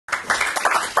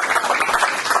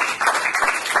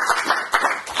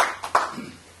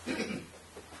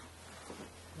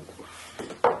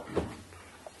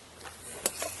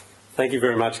Thank you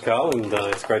very much, Carl, and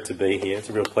it's great to be here. It's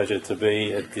a real pleasure to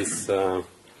be at this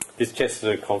this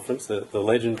Chesterton conference, the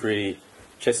legendary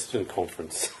Chesterton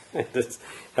conference. This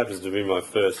happens to be my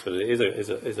first, but it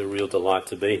is a real delight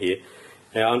to be here.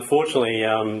 Now, unfortunately,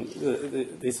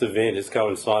 this event has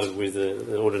coincided with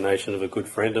the ordination of a good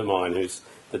friend of mine, who's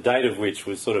the date of which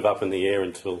was sort of up in the air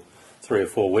until 3 or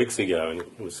 4 weeks ago, and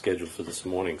it was scheduled for this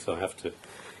morning. So I have to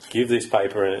give this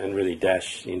paper and really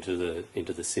dash into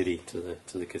the city, to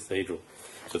the cathedral.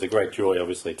 So it's a great joy,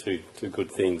 obviously, two good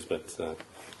things. But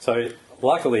so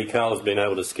luckily, Carl has been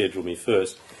able to schedule me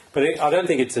first. But I don't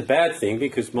think it's a bad thing,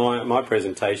 because my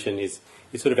presentation is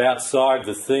sort of outside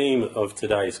the theme of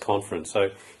today's conference.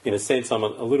 So in a sense, I'm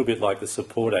a little bit like the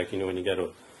support act, when you go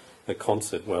to a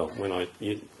concert. Well, when I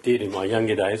did in my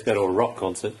younger days go to a rock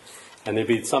concert, and there'd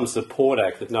be some support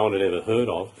act that no one had ever heard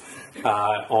of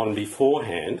on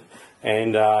beforehand,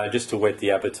 and just to whet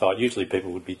the appetite. Usually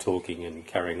people would be talking and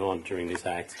carrying on during this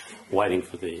act, waiting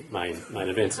for the main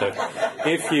event. So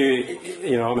if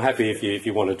I'm happy if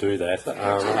you want to do that.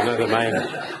 I know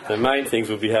the main things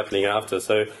will be happening after,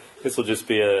 so this will just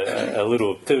be a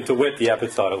little to whet the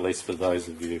appetite, at least for those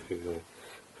of you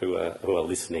who are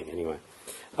listening anyway.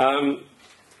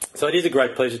 So it is a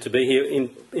great pleasure to be here.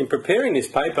 In preparing this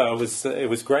paper, it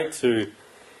was great to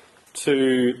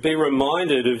be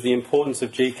reminded of the importance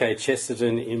of G.K.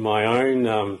 Chesterton in my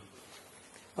own,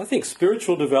 I think,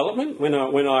 spiritual development. When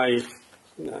my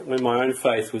own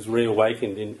faith was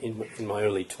reawakened in my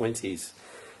early 20s,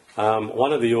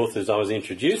 one of the authors I was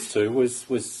introduced to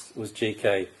was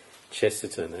G.K.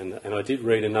 Chesterton, and I did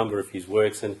read a number of his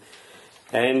works, and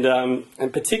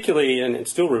particularly, and it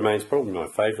still remains probably my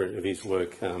favourite of his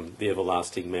work, The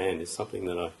Everlasting Man, is something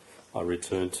that I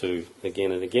return to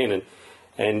again and again.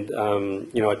 And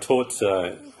I taught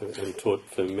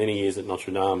for many years at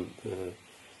Notre Dame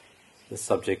the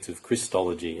subject of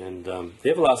Christology, and The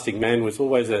Everlasting Man was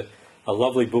always a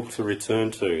lovely book to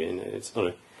return to. And it's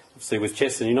not obviously with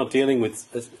Chesterton, you're not dealing with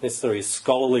necessarily a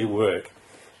scholarly work,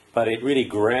 but it really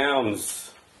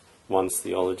grounds one's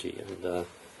theology and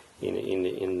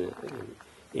in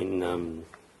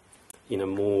a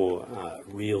more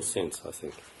real sense, I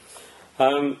think.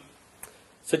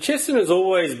 So Chesterton has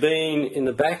always been in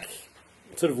the back,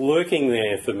 sort of lurking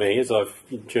there for me as I've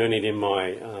journeyed in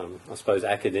my, I suppose,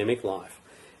 academic life.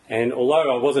 And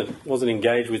although I wasn't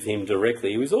engaged with him directly,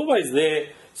 he was always there,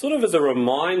 sort of as a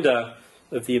reminder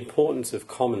of the importance of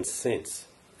common sense,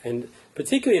 and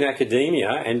particularly in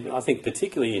academia, and I think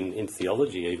particularly in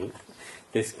theology even.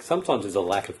 Sometimes there's a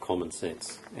lack of common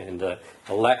sense and a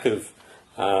lack of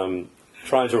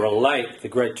trying to relate the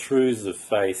great truths of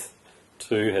faith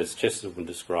to, as Chesterton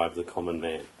described, the common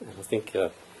man. And I think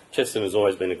Chesterton has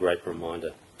always been a great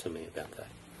reminder to me about that.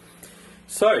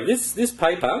 So this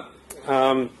paper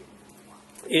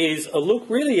is a look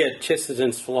really at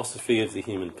Chesterton's philosophy of the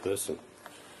human person.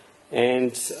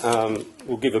 And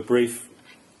we'll give a brief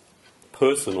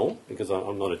personal, because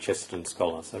I'm not a Chesterton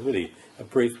scholar, so really a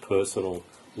brief personal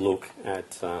look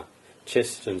at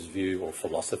Chesterton's view or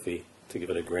philosophy, to give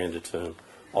it a grander term,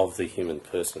 of the human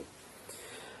person.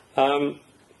 Now,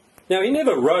 he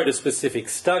never wrote a specific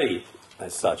study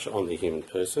as such on the human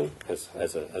person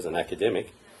as an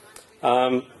academic.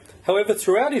 However,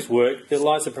 throughout his work there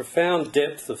lies a profound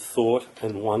depth of thought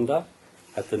and wonder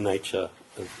at the nature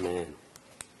of man.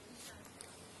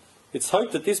 It's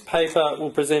hoped that this paper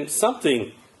will present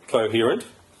something coherent,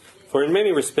 for in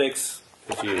many respects,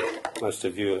 as most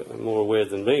of you are more aware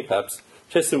than me perhaps,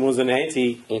 Chesterton was an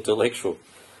anti-intellectual,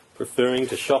 preferring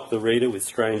to shock the reader with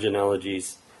strange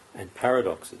analogies and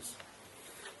paradoxes.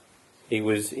 He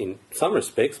was, in some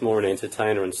respects, more an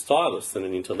entertainer and stylist than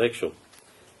an intellectual,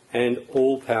 and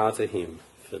all power to him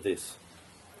for this.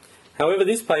 However,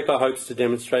 this paper hopes to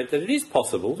demonstrate that it is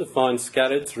possible to find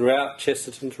scattered throughout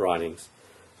Chesterton's writings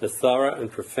a thorough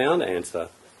and profound answer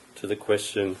to the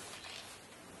question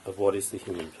of what is the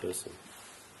human person.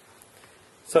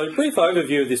 So, a brief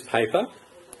overview of this paper.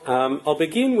 I'll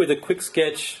begin with a quick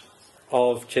sketch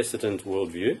of Chesterton's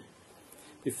worldview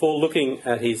before looking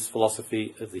at his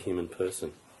philosophy of the human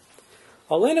person.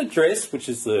 I'll then address, which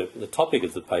is the topic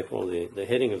of the paper, or the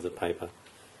heading of the paper,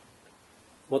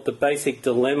 what the basic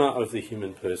dilemma of the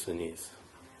human person is,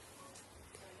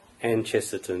 and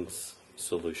Chesterton's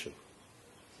solution.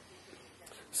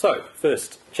 So,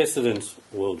 first, Chesterton's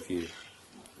worldview.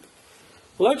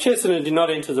 Although Chesterton did not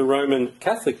enter the Roman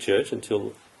Catholic Church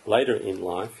until later in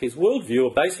life, his worldview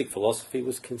or basic philosophy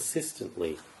was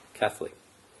consistently Catholic.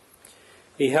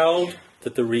 He held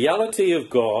that the reality of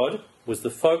God was the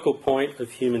focal point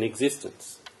of human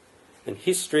existence and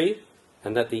history,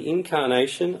 and that the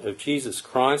incarnation of Jesus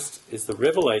Christ is the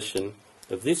revelation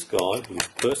of this God who is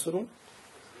personal,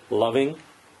 loving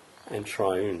and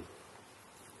triune.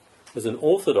 As an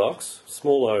orthodox,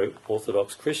 small o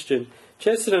orthodox Christian,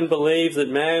 Chesterton believed that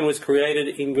man was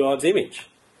created in God's image.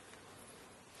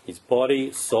 His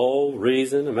body, soul,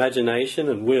 reason, imagination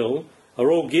and will are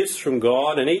all gifts from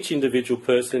God, and each individual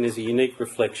person is a unique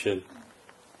reflection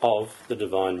of the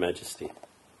divine majesty.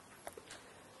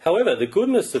 However, the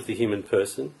goodness of the human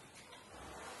person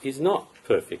is not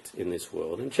perfect in this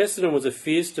world, and Chesterton was a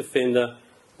fierce defender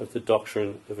of the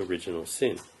doctrine of original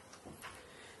sin.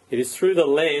 It is through the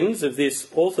lens of this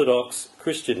orthodox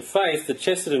Christian faith that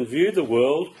Chesterton viewed the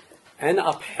world and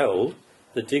upheld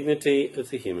the dignity of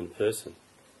the human person.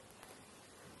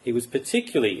 He was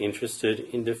particularly interested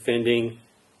in defending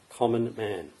common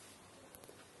man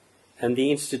and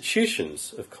the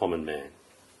institutions of common man: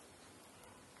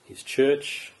 his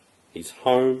church, his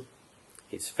home,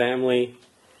 his family,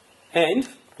 and,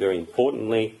 very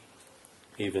importantly,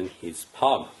 even his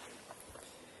pub.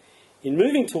 In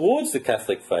moving towards the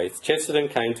Catholic faith, Chesterton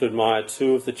came to admire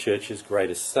two of the Church's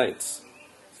greatest saints,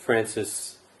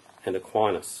 Francis and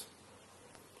Aquinas.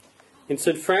 In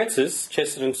St. Francis,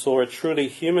 Chesterton saw a truly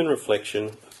human reflection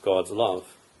of God's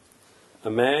love, a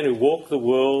man who walked the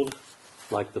world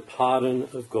like the pardon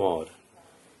of God,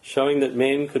 showing that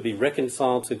men could be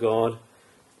reconciled to God,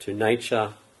 to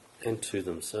nature and to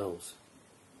themselves.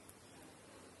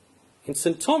 In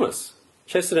St. Thomas,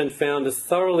 Chesterton found a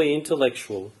thoroughly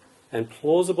intellectual and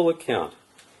plausible account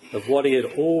of what he had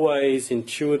always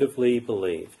intuitively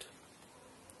believed,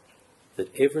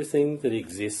 that everything that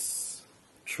exists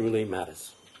truly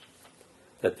matters,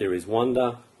 that there is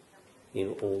wonder in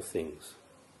all things.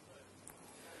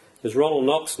 As Ronald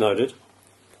Knox noted,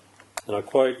 and I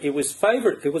quote, it was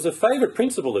a favourite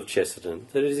principle of Chesterton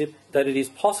that it is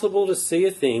possible to see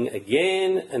a thing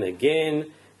again and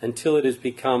again until it has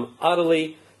become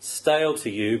utterly stale to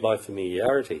you by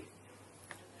familiarity,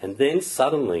 and then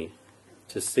suddenly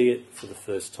to see it for the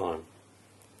first time.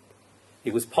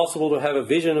 It was possible to have a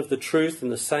vision of the truth in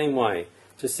the same way,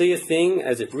 to see a thing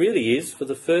as it really is for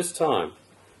the first time,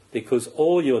 because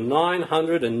all your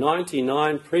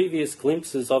 999 previous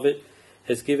glimpses of it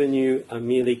has given you a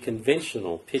merely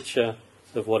conventional picture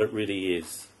of what it really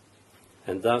is,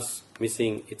 and thus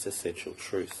missing its essential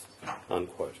truth."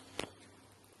 Unquote.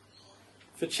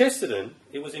 For Chesterton,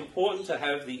 it was important to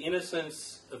have the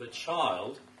innocence of a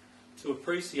child to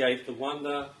appreciate the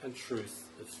wonder and truth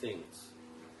of things.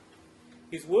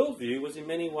 His worldview was in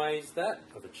many ways that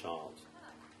of a child.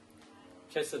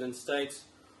 Chesterton states,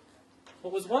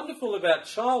 "What was wonderful about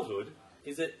childhood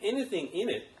is that anything in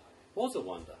it was a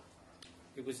wonder.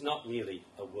 It was not merely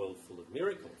a world full of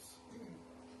miracles.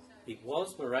 It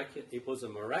was a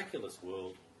miraculous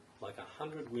world, like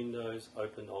 100 windows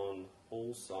opened on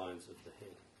all sides of the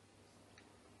head."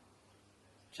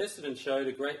 Chesterton showed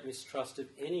a great mistrust of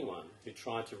anyone who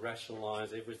tried to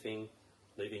rationalise everything,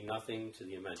 leaving nothing to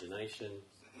the imagination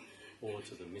or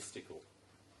to the mystical.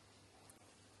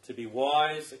 To be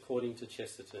wise, according to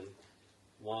Chesterton,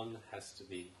 one has to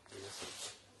be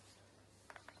innocent.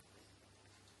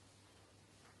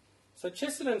 So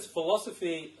Chesterton's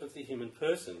philosophy of the human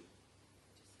person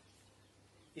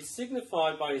is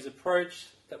signified by his approach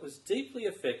that was deeply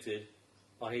affected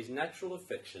by his natural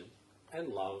affection and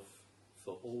love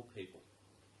for all people.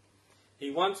 He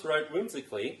once wrote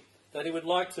whimsically that he would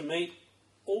like to meet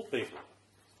all people.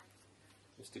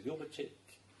 Mr. Gilbert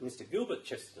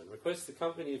Chesterton requests the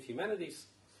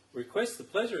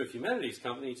pleasure of humanity's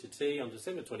company to tea on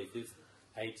December 25th,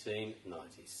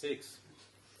 1896.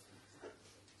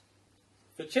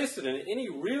 For Chesterton, any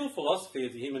real philosophy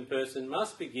of the human person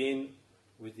must begin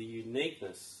with the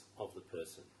uniqueness of the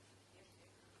person.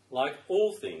 Like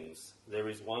all things, there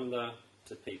is wonder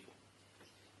to people.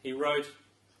 He wrote,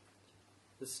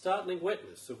 "The startling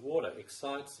wetness of water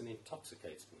excites and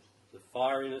intoxicates me. The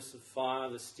fieriness of fire,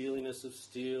 the steeliness of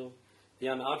steel, the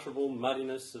unutterable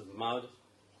muddiness of mud.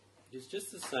 It is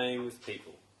just the same with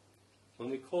people. When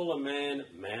we call a man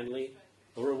manly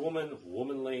or a woman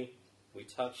womanly, we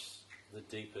touch the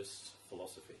deepest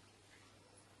philosophy."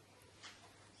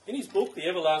 In his book, The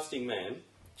Everlasting Man,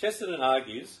 Chesterton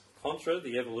argues, contra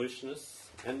the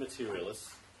evolutionists and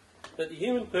materialists, that the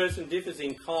human person differs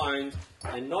in kind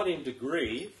and not in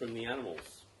degree from the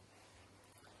animals.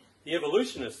 The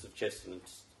evolutionists of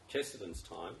Chesterton's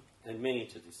time, and many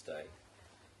to this day,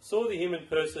 saw the human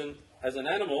person as an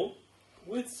animal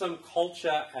with some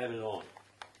culture added on.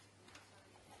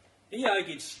 He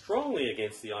argued strongly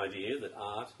against the idea that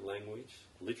art, language,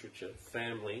 literature,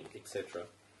 family, etc.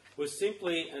 was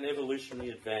simply an evolutionary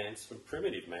advance from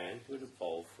primitive man who had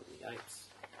evolved from the apes.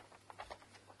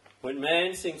 When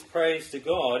man sings praise to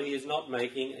God, he is not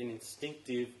making an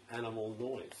instinctive animal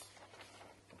noise.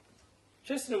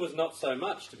 Chesterton was not so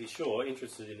much, to be sure,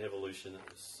 interested in evolution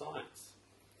as science.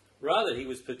 Rather, he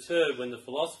was perturbed when the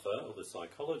philosopher, or the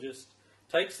psychologist,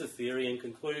 takes the theory and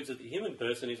concludes that the human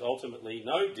person is ultimately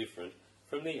no different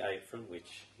from the ape from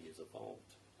which he is evolved.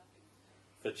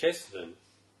 For Chesterton,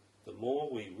 the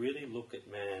more we really look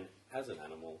at man as an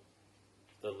animal,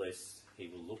 the less he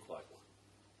will look like one.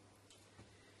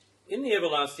 In The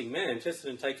Everlasting Man,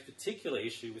 Chesterton takes particular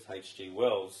issue with H.G.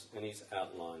 Wells and his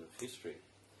outline of history,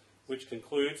 which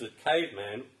concludes that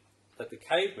the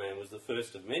caveman was the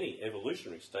first of many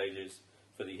evolutionary stages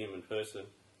for the human person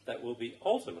that will be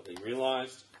ultimately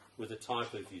realised with a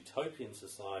type of utopian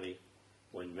society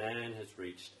when man has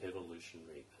reached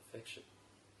evolutionary perfection.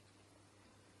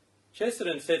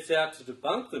 Chesterton sets out to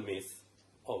debunk the myth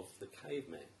of the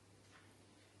caveman,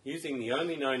 using the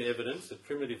only known evidence of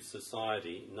primitive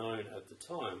society known at the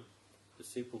time, the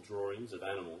simple drawings of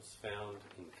animals found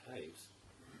in caves.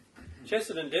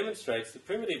 Chesterton demonstrates that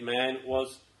primitive man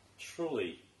was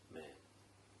truly man.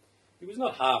 He was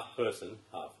not half person,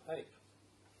 half ape.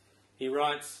 He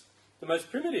writes, "The most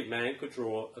primitive man could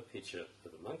draw a picture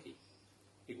of a monkey.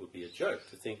 It would be a joke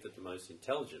to think that the most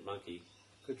intelligent monkey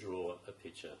could draw a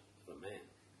picture of a man.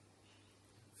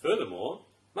 Furthermore,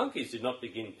 monkeys did not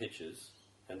begin pictures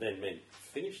and then men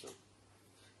finish them.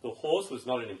 The horse was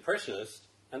not an impressionist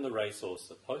and the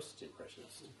racehorse a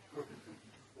post-impressionist."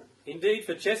 Indeed,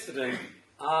 for Chesterton,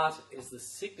 art is the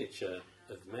signature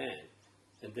of man,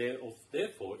 and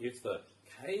therefore, if the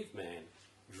caveman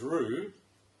drew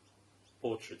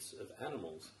portraits of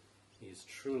animals, he is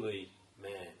truly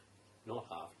man, not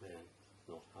half man,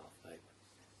 not half ape.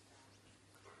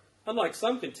 Unlike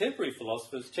some contemporary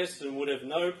philosophers, Chesterton would have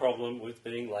no problem with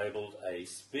being labelled a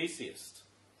speciesist.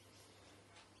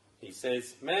 He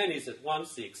says, "Man is at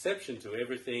once the exception to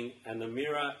everything and the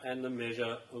mirror and the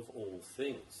measure of all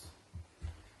things."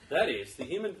 That is, the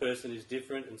human person is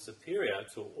different and superior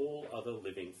to all other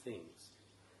living things.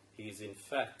 He is in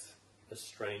fact a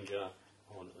stranger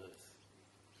on earth.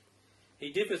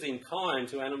 He differs in kind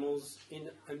to animals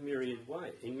in myriad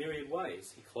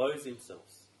ways. He clothes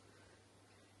himself.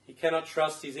 He cannot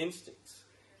trust his instincts.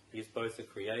 He is both a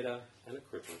creator and a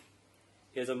cripple.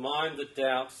 He has a mind that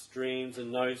doubts, dreams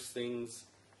and knows things,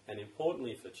 and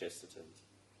importantly for Chesterton,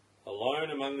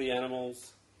 alone among the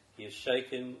animals, he is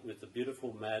shaken with the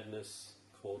beautiful madness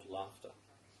called laughter,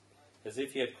 as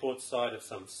if he had caught sight of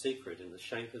some secret in the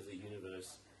shape of the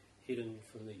universe, hidden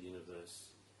from the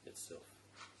universe itself.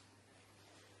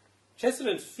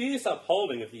 Chesterton's fierce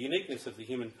upholding of the uniqueness of the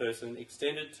human person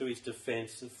extended to his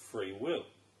defence of free will.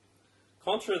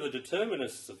 Contra the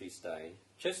determinists of his day,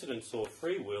 Chesterton saw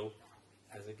free will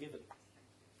as a given.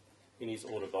 In his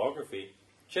autobiography,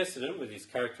 Chesterton, with his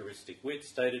characteristic wit,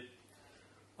 stated,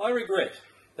 "I regret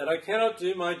that I cannot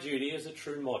do my duty as a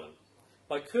true modern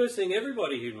by cursing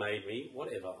everybody who made me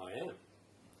whatever I am.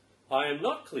 I am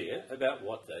not clear about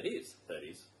what that is,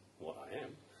 what I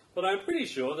am, but I am pretty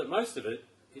sure that most of it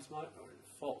is my own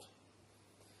fault."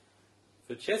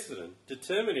 For Chesterton,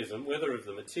 determinism, whether of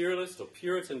the materialist or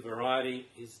Puritan variety,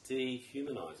 is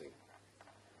dehumanising.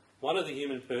 One of the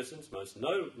human person's most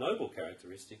noble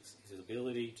characteristics is his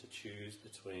ability to choose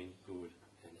between good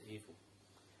and evil,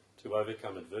 to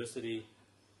overcome adversity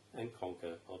and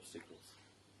conquer obstacles.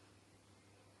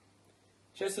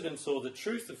 Chesterton saw the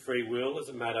truth of free will as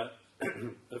a matter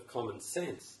of common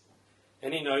sense.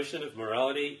 Any notion of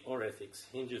morality or ethics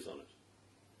hinges on it.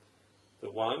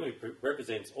 The one who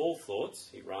represents all thoughts,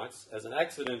 he writes, as an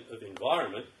accident of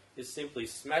environment is simply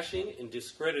smashing and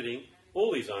discrediting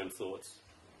all his own thoughts,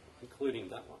 including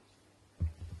that one.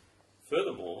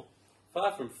 Furthermore,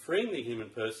 far from freeing the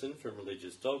human person from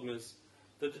religious dogmas,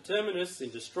 the determinists, in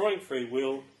destroying free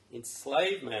will,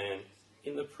 enslave man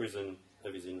in the prison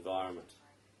of his environment.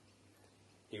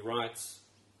 He writes,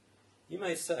 "You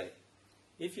may say,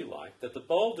 if you like, that the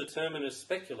bold determinist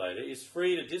speculator is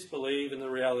free to disbelieve in the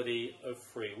reality of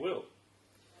free will.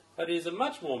 But it is a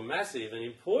much more massive and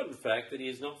important fact that he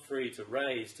is not free to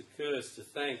raise, to curse, to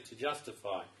thank, to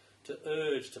justify, to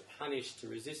urge, to punish, to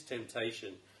resist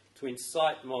temptation, to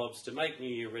incite mobs, to make New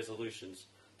Year resolutions,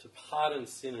 to pardon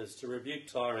sinners, to rebuke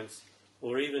tyrants,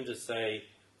 or even to say,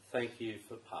 'Thank you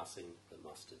for passing the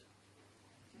mustard.'"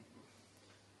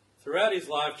 Throughout his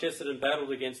life, Chesterton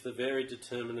battled against the varied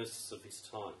determinists of his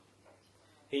time.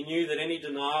 He knew that any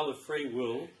denial of free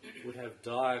will would have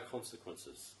dire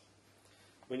consequences.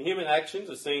 When human actions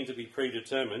are seen to be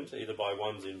predetermined, either by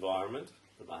one's environment,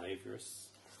 the behaviourists,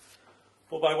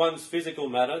 or by one's physical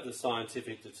matter, the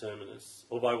scientific determinists,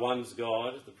 or by one's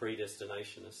God, the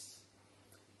predestinationists,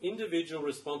 individual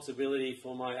responsibility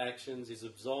for my actions is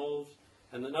absolved,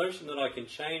 and the notion that I can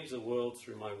change the world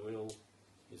through my will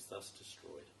is thus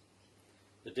destroyed.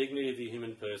 The dignity of the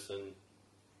human person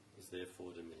is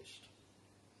therefore diminished.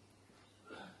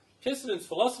 Chesterton's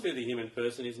philosophy of the human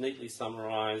person is neatly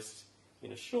summarised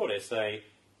in a short essay,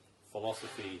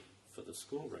 Philosophy for the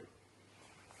Schoolroom.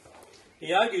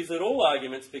 He argues that all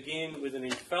arguments begin with an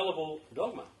infallible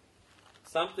dogma,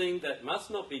 something that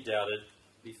must not be doubted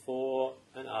before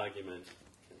an argument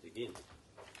can begin.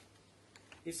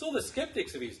 He saw the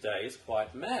sceptics of his day as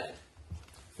quite mad,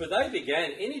 for they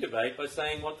began any debate by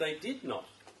saying what they did not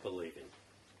believe in.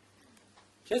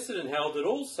 Chesterton held that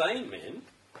all sane men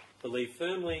believe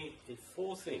firmly in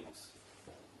four things,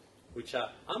 which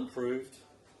are unproved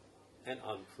and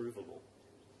unprovable.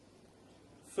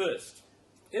 First,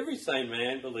 every sane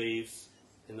man believes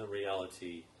in the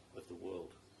reality of the world,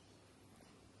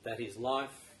 that his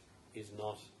life is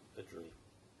not a dream.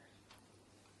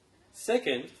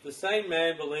 Second, the sane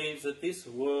man believes that this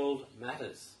world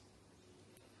matters,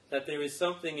 that there is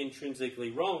something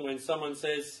intrinsically wrong when someone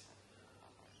says,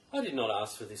 I did not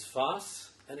ask for this farce,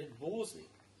 and it bores me.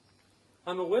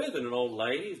 I'm aware that an old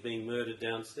lady is being murdered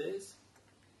downstairs,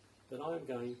 but I am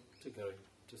going to go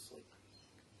to sleep.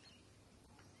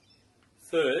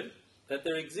 Third, that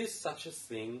there exists such a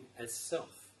thing as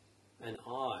self, an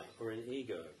I or an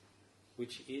ego,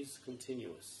 which is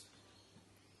continuous.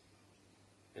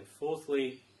 And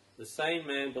fourthly, the sane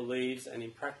man believes and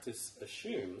in practice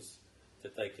assumes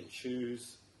that they can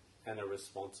choose and are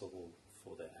responsible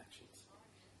for their actions.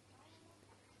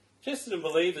 Chesterton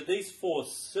believed that these four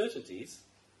certainties,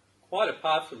 quite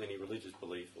apart from any religious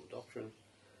belief or doctrine,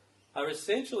 are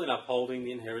essential in upholding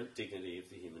the inherent dignity of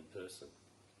the human person.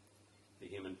 The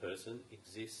human person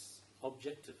exists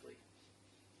objectively.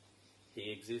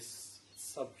 He exists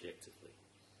subjectively.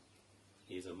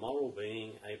 He is a moral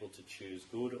being able to choose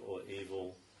good or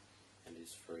evil and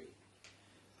is free.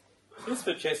 This,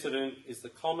 for Chesterton, is the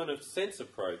common sense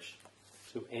approach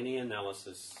to any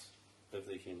analysis of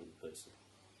the human person.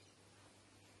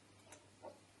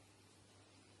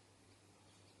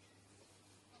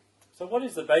 So what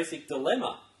is the basic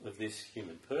dilemma of this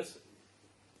human person?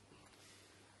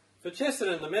 For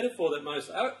Chesterton, the metaphor that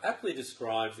most aptly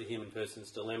describes the human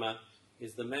person's dilemma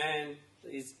is that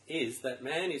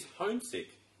man is homesick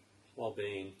while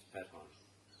being at home.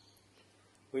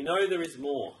 We know there is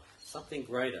more, something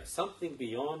greater, something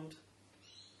beyond,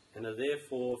 and are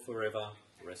therefore forever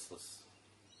restless.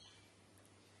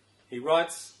 He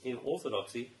writes in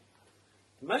Orthodoxy,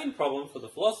 the main problem for the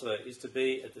philosopher is to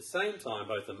be at the same time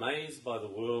both amazed by the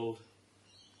world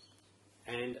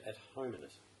and at home in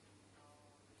it.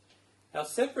 Our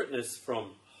separateness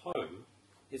from home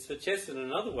is for Chesterton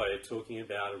another way of talking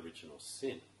about original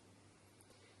sin.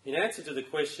 In answer to the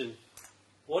question,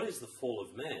 what is the fall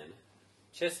of man?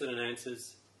 Chesterton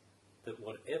answers that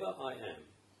whatever I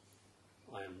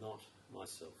am not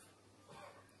myself.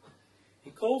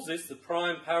 He calls this the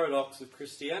prime paradox of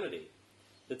Christianity,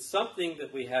 that something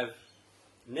that we have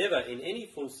never in any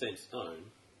full sense known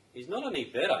is not only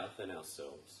better than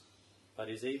ourselves, but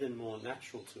is even more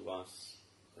natural to us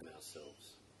than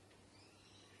ourselves.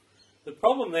 The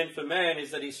problem then for man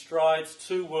is that he strides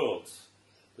two worlds,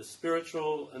 the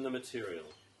spiritual and the material.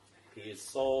 He is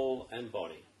soul and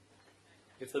body.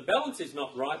 If the balance is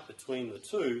not right between the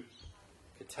two,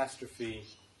 catastrophe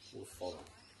will follow.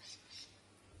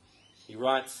 He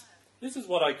writes, this is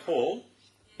what I call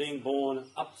being born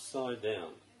upside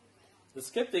down. The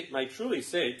sceptic may truly be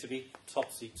said to be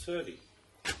topsy-turvy,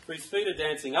 for his feet are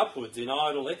dancing upwards in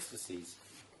idle ecstasies,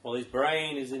 while his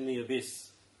brain is in the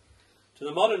abyss. To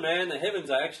the modern man, the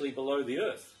heavens are actually below the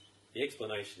earth. The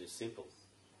explanation is simple.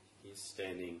 He is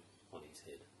standing on his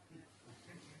head.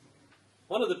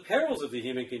 One of the perils of the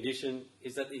human condition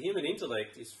is that the human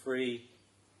intellect is free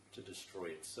to destroy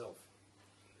itself.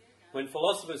 When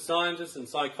philosophers, scientists and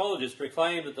psychologists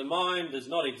proclaim that the mind does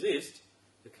not exist,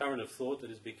 the current of thought that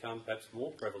has become perhaps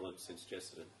more prevalent since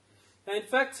Chesterton, they in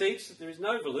fact teach that there is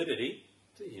no validity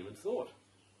to human thought.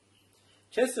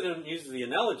 Chesterton uses the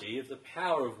analogy of the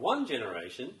power of one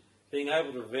generation being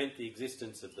able to prevent the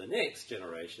existence of the next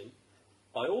generation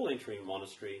by all entering a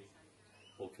monastery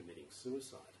or committing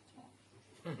suicide.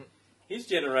 His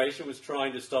generation was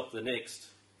trying to stop the next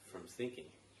from thinking.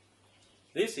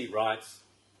 This, he writes,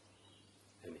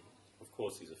 and of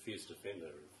course he's a fierce defender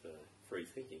of free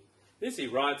thinking, this, he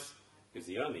writes, is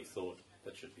the only thought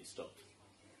that should be stopped.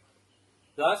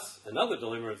 Thus, another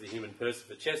dilemma of the human person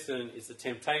for Chesterton is the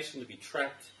temptation to be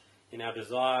trapped in our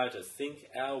desire to think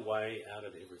our way out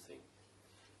of everything,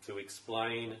 to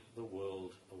explain the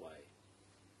world away.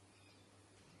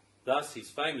 Thus, his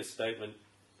famous statement,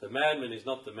 The madman is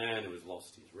not the man who has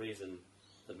lost his reason.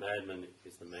 The madman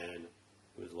is the man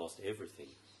who has lost everything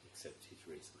except his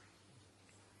reason.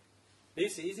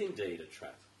 This is indeed a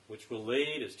trap, which will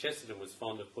lead, as Chesterton was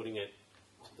fond of putting it,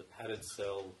 to the padded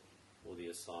cell or the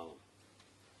asylum.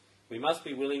 We must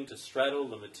be willing to straddle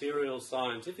the material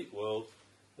scientific world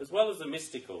as well as the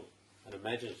mystical and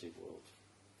imaginative world.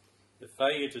 The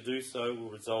failure to do so will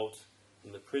result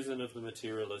in the prison of the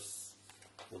materialists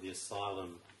or the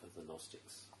asylum of the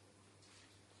Gnostics.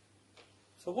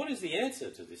 So what is the answer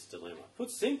to this dilemma?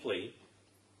 Put simply,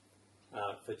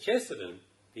 for Chesterton,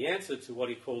 the answer to what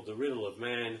he called the riddle of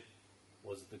man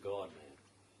was the God-man.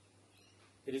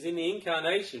 It is in the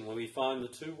incarnation where we find the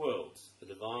two worlds, the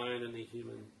divine and the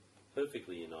human,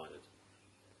 perfectly united.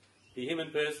 The human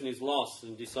person is lost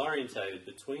and disorientated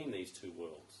between these two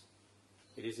worlds.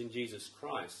 It is in Jesus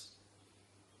Christ.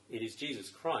 It is Jesus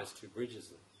Christ who bridges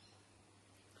them.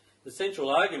 The central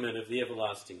argument of the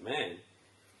everlasting man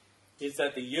is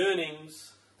that the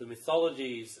yearnings, the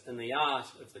mythologies and the art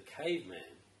of the caveman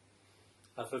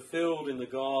are fulfilled in the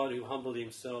God who humbled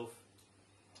himself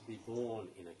to be born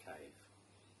in a cave.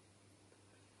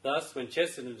 Thus, when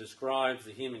Chesterton describes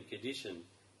the human condition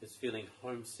as feeling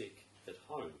homesick at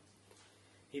home,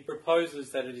 he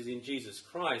proposes that it is in Jesus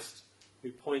Christ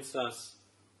who points us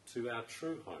to our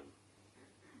true home,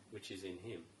 which is in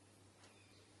him.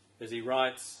 As he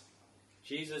writes,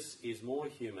 Jesus is more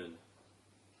human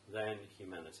than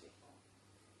humanity.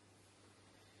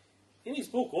 In his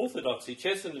book Orthodoxy,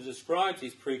 Chesterton describes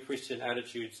his pre-Christian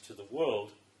attitudes to the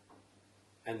world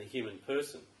and the human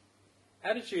person,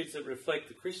 attitudes that reflect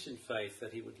the Christian faith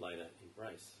that he would later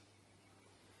embrace.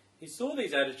 He saw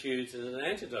these attitudes as an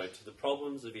antidote to the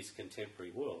problems of his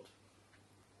contemporary world.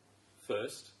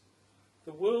 First,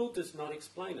 the world does not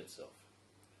explain itself.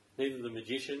 Neither the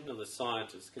magician nor the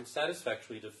scientist can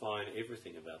satisfactorily define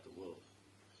everything about the world.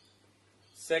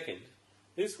 Second,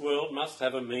 this world must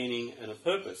have a meaning and a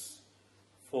purpose,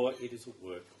 for it is a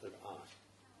work of art.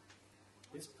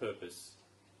 This purpose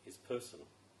is personal.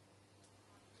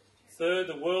 Third,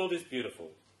 the world is beautiful,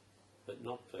 but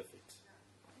not perfect.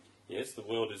 Yes, the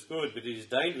world is good, but it is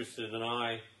dangerous to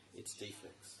deny its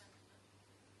defects.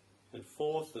 And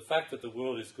fourth, the fact that the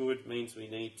world is good means we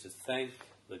need to thank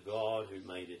the God who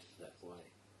made it that way.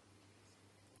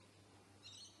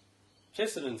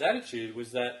 Chesterton's attitude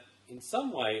was that in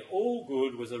some way all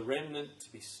good was a remnant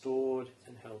to be stored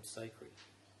and held sacred.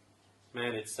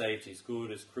 Man had saved his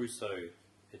good as Crusoe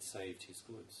had saved his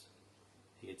goods.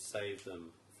 He had saved them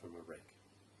from a wreck.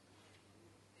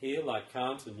 Here, like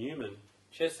Kant and Newman,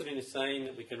 Chesterton is saying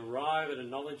that we can arrive at a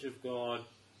knowledge of God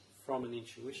from an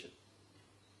intuition,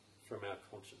 from our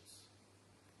conscience.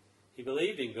 He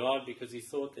believed in God because he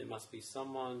thought there must be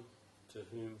someone to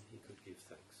whom he could give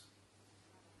thanks.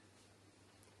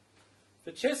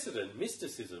 For Chesterton,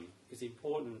 mysticism is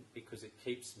important because it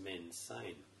keeps men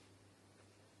sane.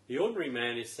 The ordinary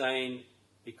man is sane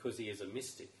because he is a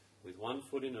mystic, with one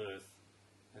foot in earth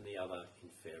and the other in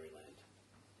fairyland.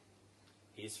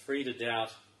 He is free to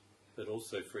doubt, but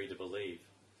also free to believe.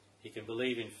 He can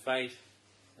believe in fate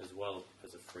as well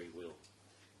as a free will.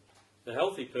 The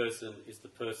healthy person is the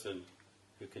person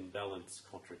who can balance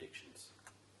contradictions.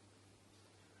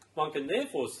 One can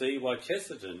therefore see why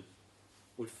Chesterton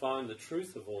would find the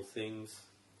truth of all things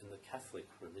in the Catholic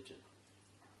religion.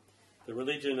 The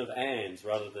religion of ands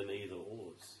rather than either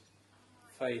ors.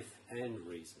 Faith and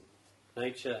reason.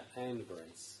 Nature and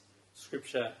grace.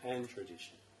 Scripture and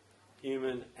tradition.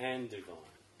 Human and divine.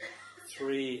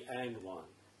 Three and one.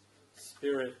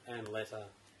 Spirit and letter.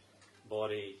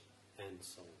 Body and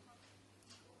soul.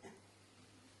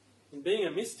 In being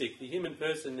a mystic, the human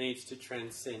person needs to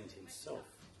transcend himself.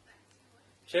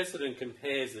 Chesterton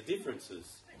compares the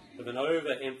differences of an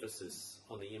overemphasis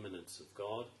on the immanence of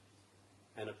God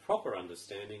and a proper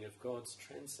understanding of God's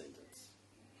transcendence.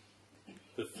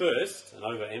 The first, an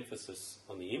overemphasis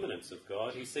on the immanence of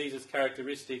God, he sees as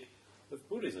characteristic of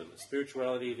Buddhism, a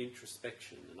spirituality of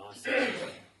introspection and isolation.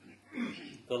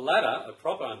 The latter, a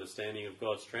proper understanding of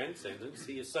God's transcendence,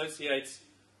 he associates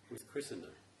with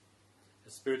Christendom, a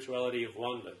spirituality of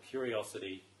wonder,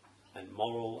 curiosity, and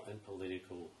moral and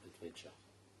political adventure.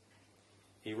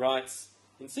 He writes,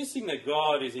 insisting that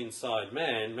God is inside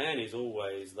man, man is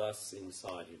always thus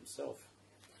inside himself.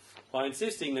 By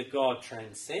insisting that God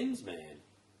transcends man,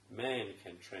 man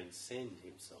can transcend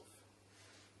himself.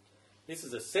 This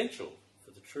is essential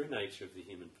for the true nature of the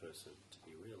human person to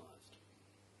be realised.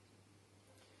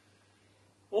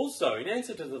 Also, in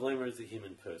answer to the dilemma of the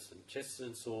human person,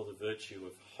 Chesterton saw the virtue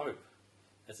of hope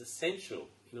as essential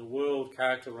in a world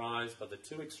characterised by the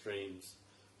two extremes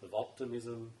of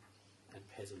optimism and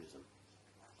pessimism.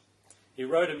 He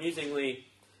wrote amusingly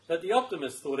that the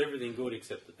optimist thought everything good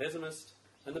except the pessimist,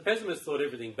 and the pessimist thought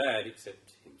everything bad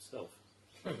except himself.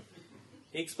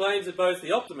 He explains that both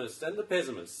the optimist and the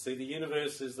pessimist see the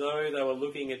universe as though they were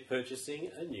looking at purchasing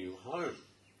a new home,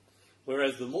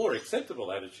 whereas the more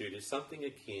acceptable attitude is something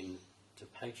akin to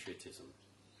patriotism.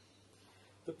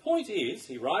 The point is,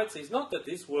 he writes, is not that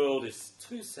this world is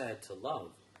too sad to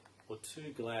love or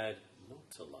too glad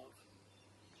not to love.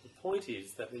 The point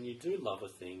is that when you do love a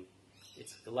thing,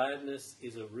 its gladness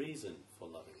is a reason for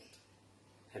loving it,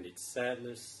 and its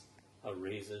sadness a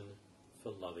reason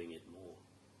for loving it more.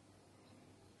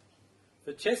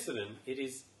 For Chesterton, it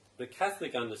is the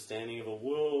Catholic understanding of a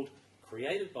world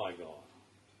created by God,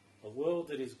 a world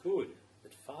that is good,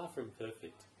 but far from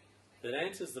perfect, that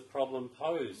answers the problem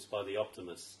posed by the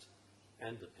optimist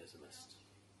and the pessimist.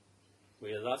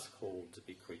 We are thus called to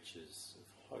be creatures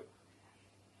of hope.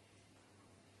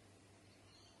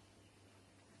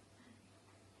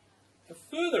 A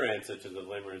further answer to the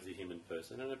dilemma of the human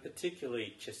person, and a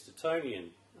particularly Chestertonian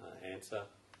answer,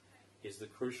 is the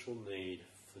crucial need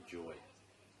for joy.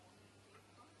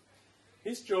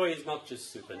 This joy is not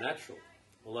just supernatural,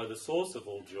 although the source of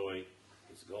all joy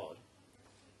is God,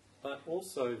 but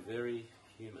also very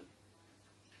human.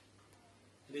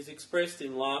 It is expressed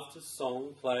in laughter,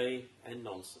 song, play, and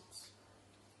nonsense.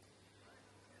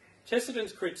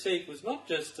 Chesterton's critique was not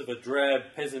just of a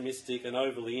drab, pessimistic and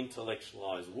overly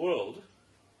intellectualised world,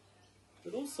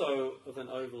 but also of an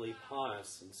overly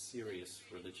pious and serious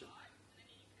religion.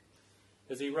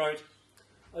 As he wrote,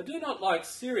 "I do not like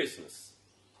seriousness.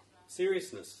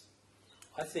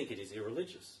 I think it is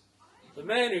irreligious. The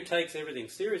man who takes everything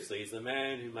seriously is the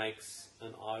man who makes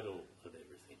an idol of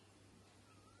everything."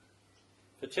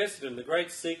 For Chesterton, the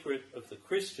great secret of the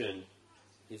Christian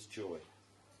is joy.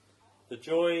 The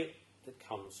joy that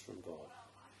comes from God.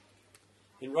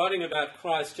 In writing about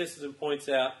Christ, Chesterton points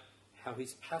out how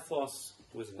his pathos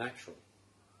was natural,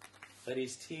 that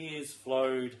his tears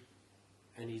flowed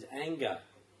and his anger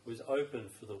was open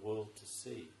for the world to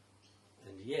see.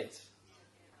 And yet,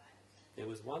 there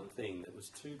was one thing that was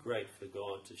too great for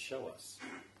God to show us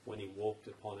when he walked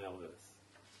upon our earth.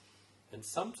 And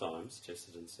sometimes,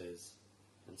 Chesterton says,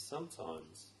 I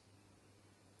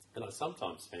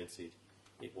sometimes fancied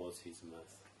it was his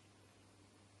mirth.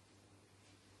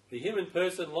 The human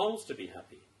person longs to be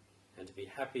happy, and to be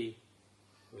happy,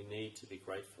 we need to be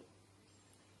grateful.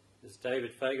 As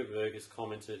David Fagerberg has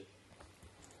commented,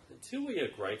 until we are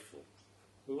grateful,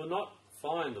 we will not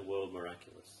find the world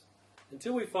miraculous.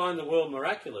 Until we find the world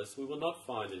miraculous, we will not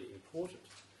find it important.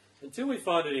 Until we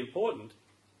find it important,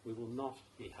 we will not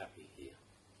be happy here.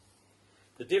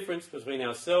 The difference between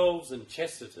ourselves and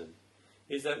Chesterton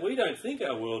is that we don't think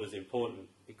our world is important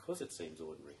because it seems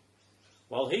ordinary,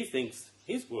 while he thinks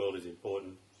his world is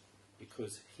important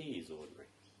because he is ordinary.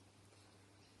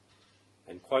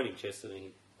 And quoting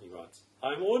Chesterton, he writes,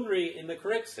 "I am ordinary in the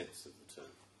correct sense of the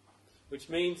term, which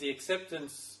means the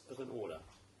acceptance of an order,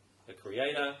 a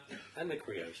creator and a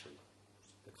creation,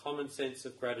 the common sense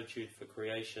of gratitude for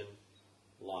creation,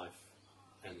 life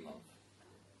and love."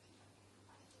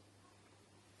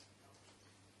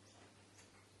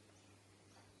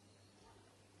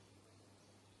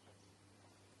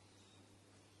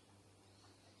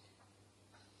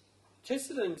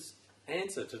 Chesterton's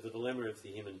answer to the dilemma of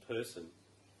the human person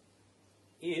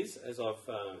is, as I've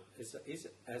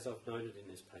noted in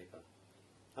this paper,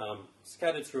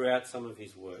 scattered throughout some of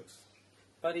his works,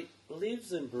 but it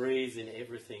lives and breathes in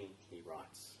everything he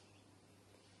writes.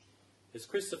 As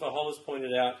Christopher Hollis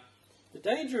pointed out, the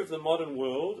danger of the modern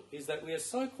world is that we are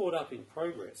so caught up in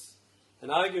progress and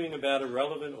arguing about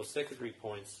irrelevant or secondary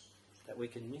points that we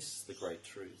can miss the great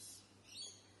truths.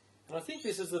 And I think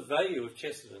this is the value of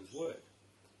Chesterton's work,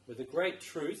 where the great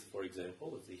truth, for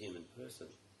example, of the human person,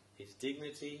 his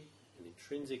dignity and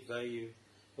intrinsic value,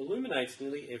 illuminates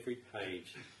nearly every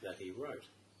page that he wrote.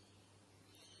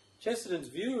 Chesterton's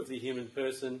view of the human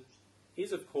person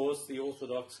is, of course, the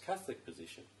orthodox Catholic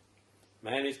position.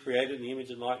 Man is created in the image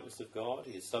and likeness of God,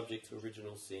 he is subject to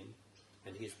original sin,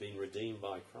 and he has been redeemed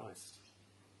by Christ.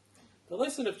 The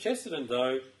lesson of Chesterton,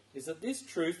 though, is that this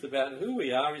truth about who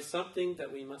we are is something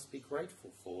that we must be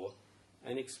grateful for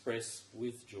and express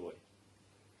with joy.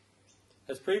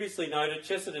 As previously noted,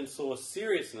 Chesterton saw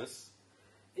seriousness,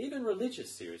 even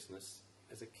religious seriousness,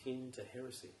 as akin to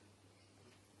heresy.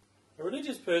 A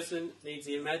religious person needs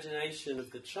the imagination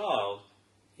of the child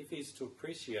if he is to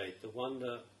appreciate the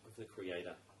wonder of the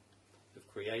Creator, of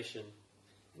creation,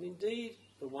 and indeed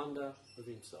the wonder of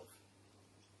himself.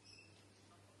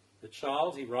 The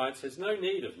child, he writes, has no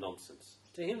need of nonsense.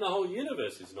 To him the whole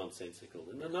universe is nonsensical,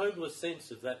 in the noblest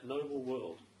sense of that noble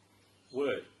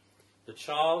word. The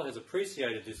child has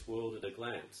appreciated this world at a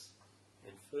glance,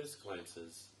 and first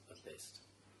glances are best.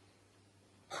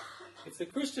 If the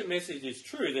Christian message is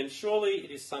true, then surely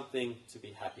it is something to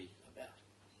be happy about.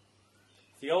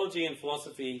 Theology and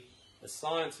philosophy are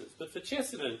sciences, but for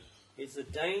Chesterton, it's a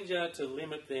danger to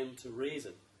limit them to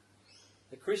reason.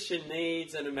 The Christian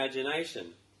needs an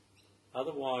imagination,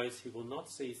 otherwise he will not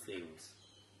see things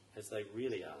as they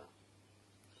really are.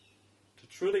 To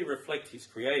truly reflect his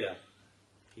Creator,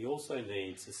 he also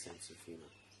needs a sense of humour.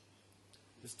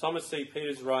 As Thomas C.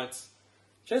 Peters writes,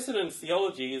 Chesterton's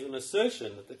theology is an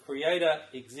assertion that the Creator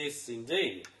exists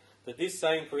indeed, that this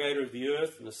same Creator of the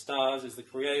earth and the stars is the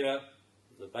Creator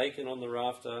of the bacon on the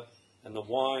rafter and the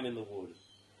wine in the wood,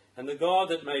 and the God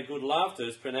that made good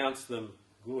laughters pronounced them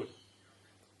good.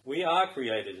 We are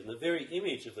created in the very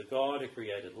image of the God who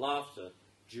created laughter,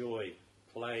 joy,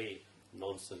 play,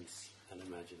 nonsense, and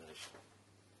imagination.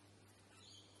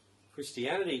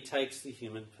 Christianity takes the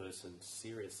human person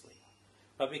seriously.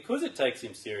 But because it takes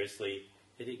him seriously,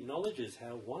 it acknowledges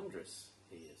how wondrous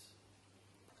he is.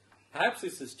 Perhaps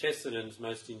this is Chesterton's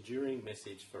most enduring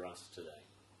message for us today.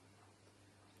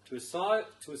 To a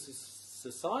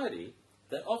society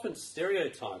that often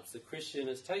stereotypes the Christian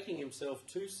as taking himself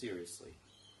too seriously,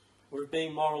 or of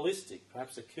being moralistic,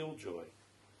 perhaps a killjoy,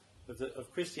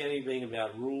 of Christianity being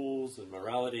about rules and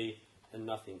morality and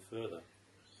nothing further.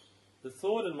 The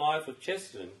thought and life of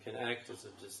Chesterton can act as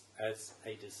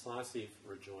a decisive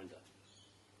rejoinder.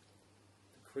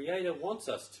 The Creator wants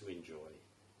us to enjoy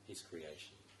his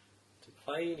creation, to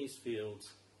play in his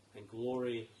fields and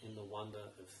glory in the wonder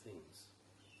of things.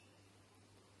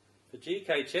 For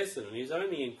G.K. Chesterton, it is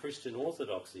only in Christian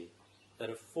orthodoxy that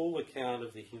a full account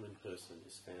of the human person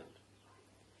is found.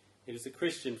 It is the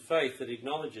Christian faith that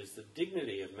acknowledges the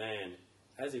dignity of man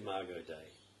as Imago Dei,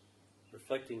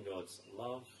 reflecting God's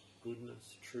love,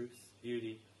 goodness, truth,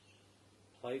 beauty,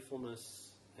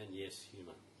 playfulness, and yes,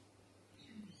 humour.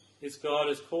 This God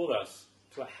has called us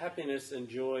to a happiness and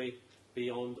joy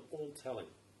beyond all telling.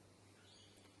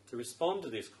 To respond to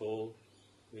this call,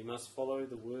 we must follow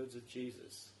the words of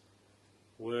Jesus,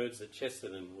 words that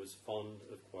Chesterton was fond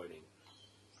of quoting.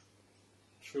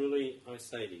 Truly I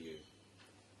say to you,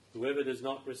 whoever does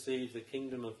not receive the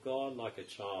kingdom of God like a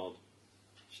child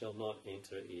shall not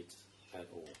enter it at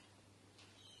all.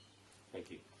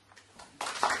 Thank you.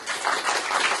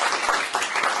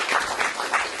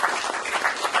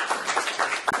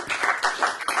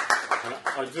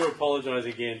 I do apologise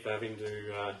again for having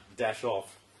to dash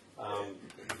off,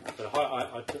 but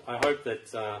I hope that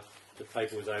the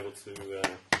paper was able to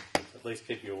at least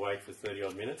keep you awake for 30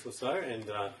 odd minutes or so and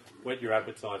whet your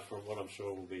appetite for what I'm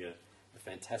sure will be a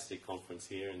fantastic conference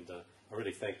here. And I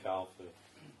really thank Carl for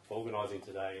organising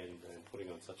today and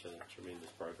putting on such a tremendous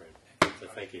program. So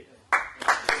thank you.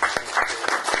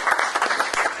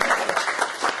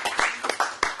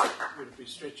 Would it be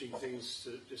stretching things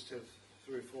to just have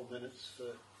 3 or 4 minutes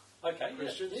for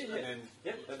questions? Yeah. And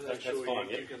then That's sure fine.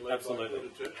 you can leave Absolutely.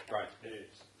 by 2:45. Great.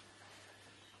 Yes.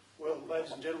 Well,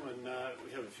 ladies and gentlemen,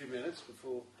 we have a few minutes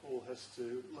before Paul has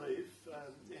to leave.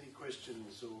 Any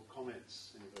questions or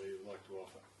comments anybody would like to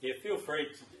offer? Yeah, feel free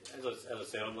to, as I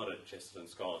said, I'm not a Chesterton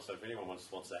scholar, so if anyone wants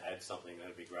to add something, that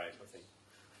would be great, I think.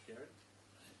 Garrett?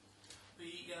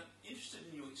 Be interested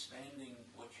in you expanding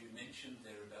what you mentioned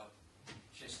there about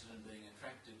Chesterton being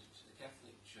attracted to the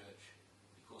Catholic Church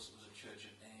because it was a church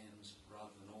of ands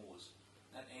rather than ors.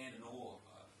 That and and or,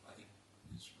 I think,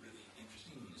 is really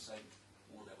interesting. Can you say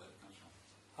more about where it comes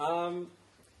from?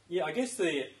 Yeah, I guess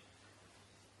the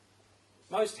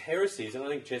most heresies, and I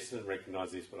think Chesterton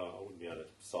recognised this, but I wouldn't be able to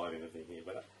cite anything here,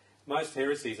 but most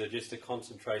heresies are just a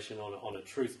concentration on a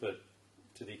truth, but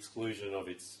to the exclusion of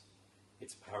its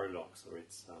paradox, or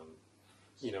its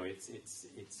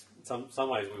some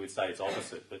ways we would say it's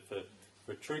opposite, but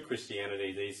for true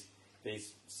Christianity,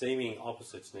 these seeming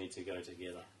opposites need to go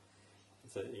together.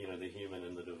 So, the human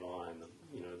and the divine,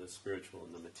 the spiritual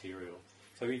and the material.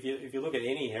 So if you look at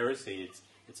any heresy,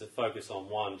 it's a focus on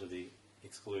one to the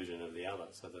exclusion of the other.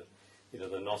 So the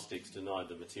Gnostics denied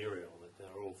the material, that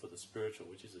they're all for the spiritual,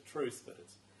 which is a truth, but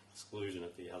it's exclusion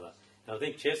of the other. And I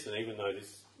think Chesterton, even though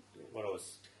what I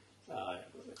was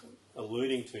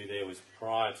alluding to there was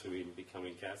prior to him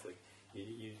becoming Catholic,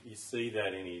 you see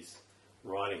that in his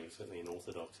writing, certainly in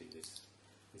Orthodoxy, this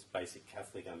basic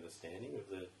Catholic understanding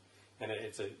of and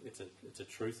it's a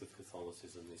truth of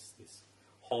Catholicism, this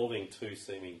holding two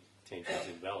seeming tensions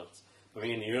in balance. I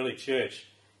mean, in the early church,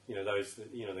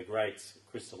 the great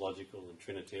Christological and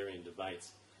Trinitarian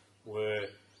debates were,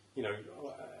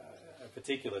 a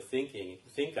particular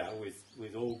thinker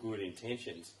with all good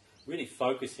intentions, really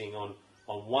focusing on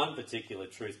one particular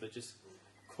truth, but just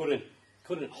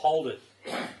couldn't hold it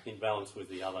in balance with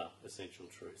the other essential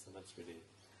truths, and that's really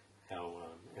how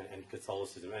and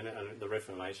Catholicism and the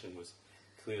Reformation was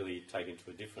clearly taken to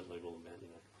a different level about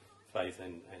faith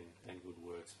and good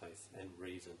works, faith and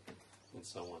reason, and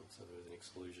so on. So there was an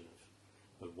exclusion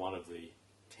of one of the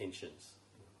tensions.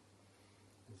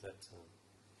 Is that?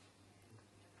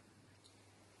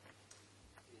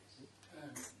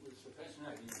 With a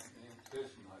fascinating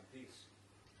person like this,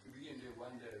 you begin to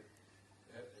wonder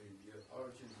the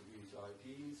origins of his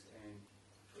ideas and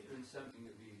even something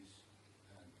of his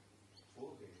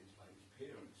forebears, like his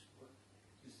parents.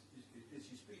 Does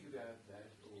he speak about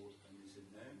that, or is it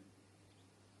known?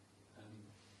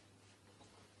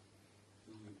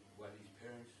 What his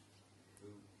parents,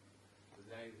 were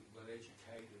they well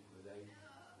educated? Were they,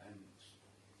 and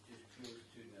just curious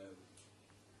to know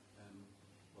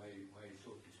why he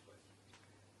thought this way.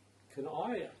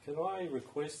 Can I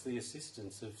request the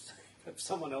assistance of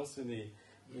someone else in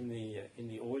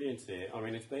the audience there? I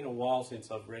mean, it's been a while since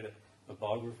I've read a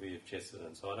biography of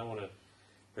Chesterton, so I don't want to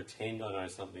pretend I know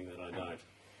something that I don't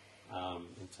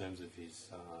in terms of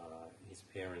his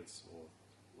parents or.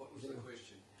 What was the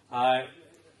question?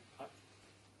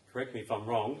 Correct me if I'm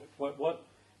wrong. What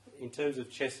in terms of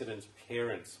Chesterton's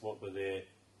parents? What were their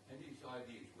And his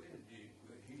ideas? Where did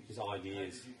his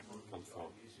ideas come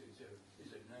from? Is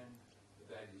it known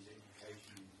about his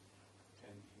education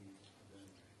and his?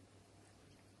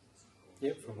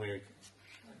 Yep, from where?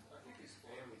 I think his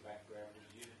family background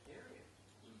was Unitarian.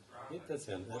 Yep, that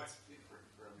sounds. Quite That's, different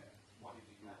from what he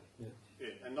became.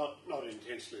 Yeah, and not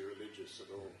intensely religious at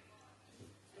all.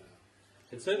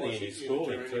 and certainly in his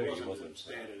schooling too, He he wasn't wasn't. a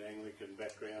standard Anglican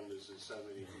background, as is so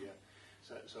many,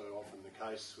 so often the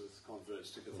case with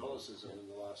converts to Catholicism in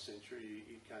the last century.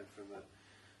 He came from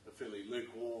a fairly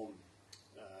lukewarm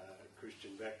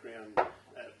Christian background,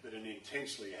 but an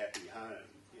intensely happy home.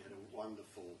 He had a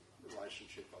wonderful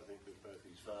relationship, I think, with both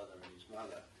his father and his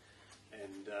mother.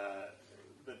 And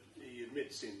but he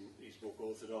admits in his book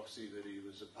Orthodoxy that he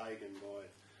was a pagan by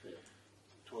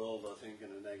 12, I think,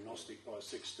 and an agnostic by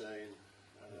 16.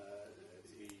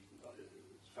 He,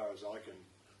 as far as I can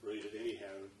read it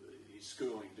anyhow, his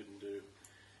schooling didn't do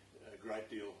a great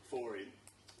deal for him.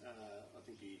 I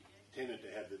think he tended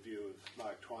to have the view of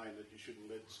Mark Twain that you shouldn't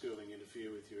let schooling interfere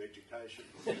with your education.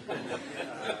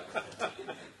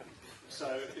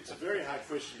 So it's a very hard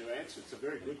question to answer. It's a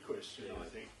very good question, I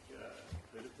think,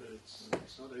 but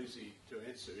it's not easy to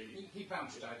answer. He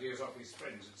bounced ideas off his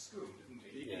friends at school, didn't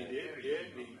he? He did, yeah.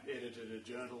 He edited a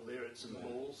journal there at St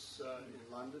Paul's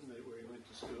in London, where he went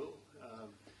to school.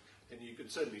 And you can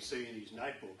certainly see in his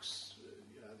notebooks,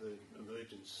 the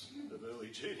emergence of early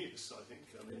genius, I think.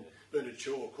 I mean, Bernard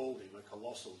Shaw called him a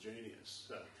colossal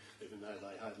genius, even though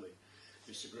they hardly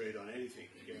disagreed on anything.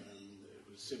 It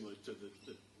was similar to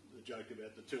the joke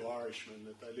about the two Irishmen,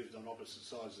 that they lived on opposite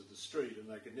sides of the street and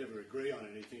they could never agree on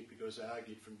anything because they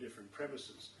argued from different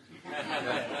premises.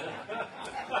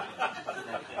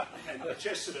 And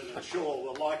Chesterton and Shaw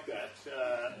were like that,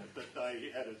 but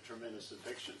they had a tremendous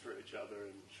affection for each other,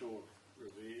 and Shaw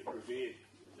revered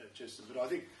Chesterton. But I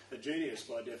think a genius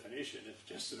by definition, if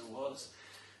Chesterton was,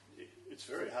 it's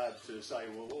very hard to say,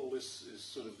 well, all this is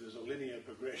sort of, there's a linear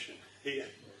progression here.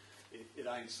 It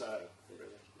ain't so,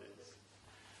 really.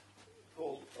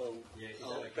 Paul,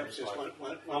 perhaps just one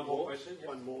more question. Yeah.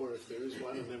 One more, if there is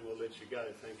one, and then we'll let you go.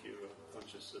 Thank you.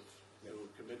 Conscious of your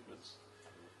commitments.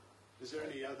 Is there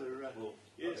any other?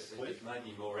 Yes, please. It may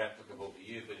be more applicable to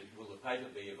you, but will the paper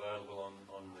be available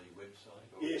on the website?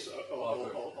 Yes,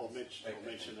 I'll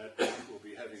mention that. We'll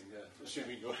be having,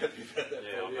 assuming you're happy about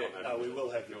that. We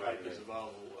will have the papers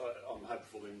available. I'm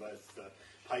hopeful in both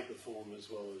paper form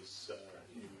as well as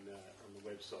on the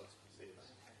website.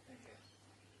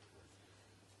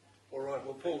 All right.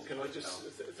 Well, Paul, can I just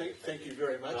thank you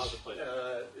very much.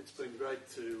 It's been great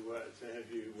to have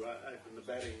you open the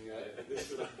batting at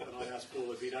this. When I asked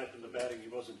Paul if he'd open the batting, he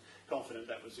wasn't confident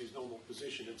that was his normal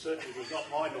position. It certainly was not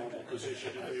my normal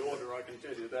position in the order, I can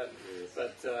tell you that.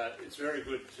 But it's very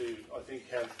good to, I think,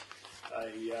 have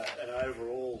an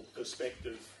overall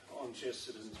perspective on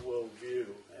Chesterton's worldview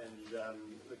and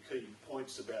the key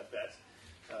points about that.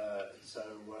 So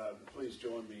please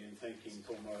join me in thanking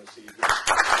Paul Morrissey again.